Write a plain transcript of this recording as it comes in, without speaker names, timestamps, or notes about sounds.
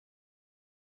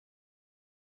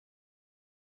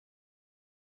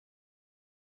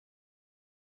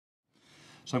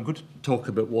So I'm going to talk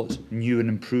about what's new and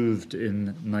improved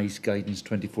in NICE Guidance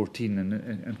 2014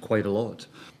 and quite a lot.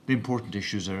 The important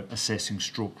issues are assessing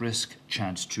stroke risk,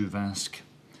 chance 2 VASC,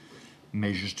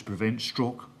 measures to prevent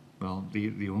stroke. Well,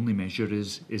 the only measure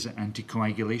is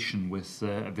anticoagulation with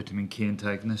a vitamin K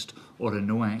antagonist or a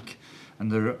NOAC.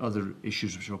 And there are other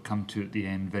issues which I'll come to at the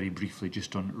end very briefly,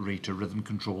 just on rate or rhythm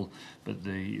control. But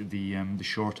the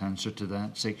short answer to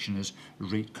that section is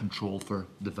rate control for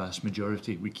the vast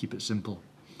majority. We keep it simple.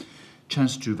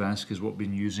 Chance 2 VASC is what we've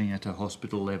been using at a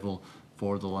hospital level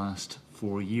for the last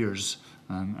 4 years,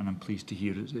 and I'm pleased to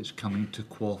hear it's coming to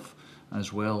QOF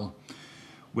as well.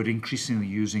 We're increasingly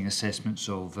using assessments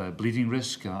of bleeding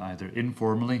risk, either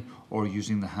informally or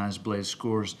using the HAS-BLES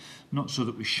scores, not so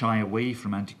that we shy away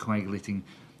from anticoagulating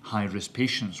high-risk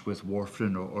patients with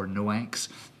warfarin or NOACs,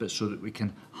 but so that we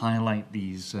can highlight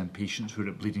these patients who are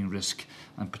at bleeding risk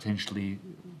and potentially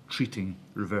treating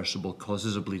reversible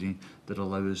causes of bleeding that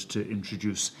allow us to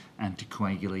introduce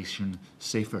anticoagulation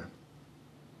safer.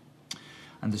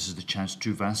 And this is the Chance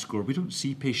 2 VASC score. We don't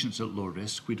see patients at low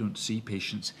risk. We don't see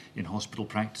patients in hospital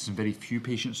practice, and very few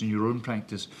patients in your own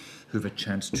practice who have a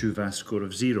Chance 2 VASC score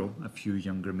of 0, a few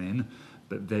younger men,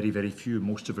 but very, very few.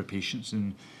 Most of our patients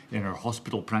in our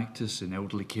hospital practice, in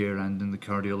elderly care and in the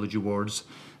cardiology wards,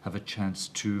 have a Chance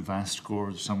 2 VASC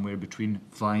score somewhere between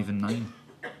 5 and 9.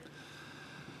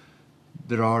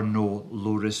 There are no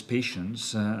low-risk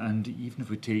patients, and even if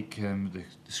we take the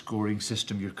scoring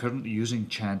system you're currently using,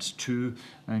 Chance 2,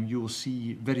 you will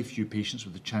see very few patients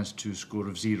with a Chance 2 score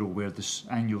of 0, where this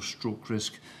annual stroke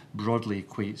risk broadly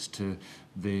equates to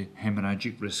the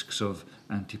hemorrhagic risks of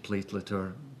antiplatelet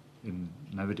or,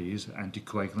 nowadays,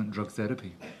 anticoagulant drug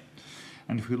therapy.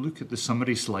 And if we look at the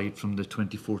summary slide from the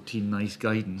 2014 NICE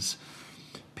guidance,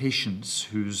 patients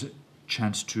whose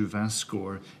Chance 2 VASC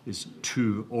score is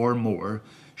 2 or more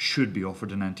should be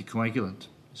offered an anticoagulant.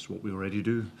 This is what we already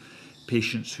do.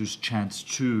 Patients whose Chance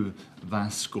 2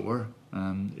 VASC score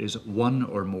is 1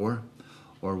 or more,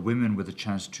 or women with a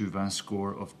Chance 2 VASC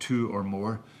score of 2 or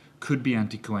more, could be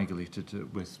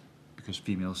anticoagulated because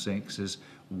female sex is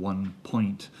 1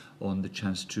 point on the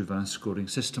Chance 2 VASC scoring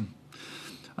system.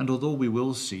 And although we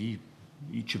will see,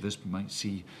 each of us might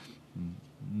see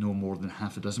no more than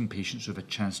half a dozen patients who have a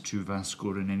Chance 2 VASC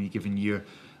score in any given year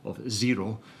of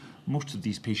 0, most of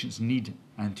these patients need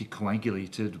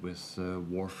anticoagulated with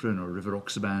warfarin or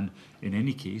rivaroxaban in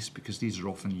any case, because these are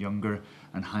often younger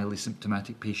and highly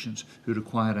symptomatic patients who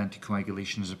require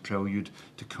anticoagulation as a prelude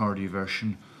to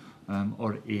cardioversion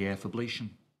or AF ablation.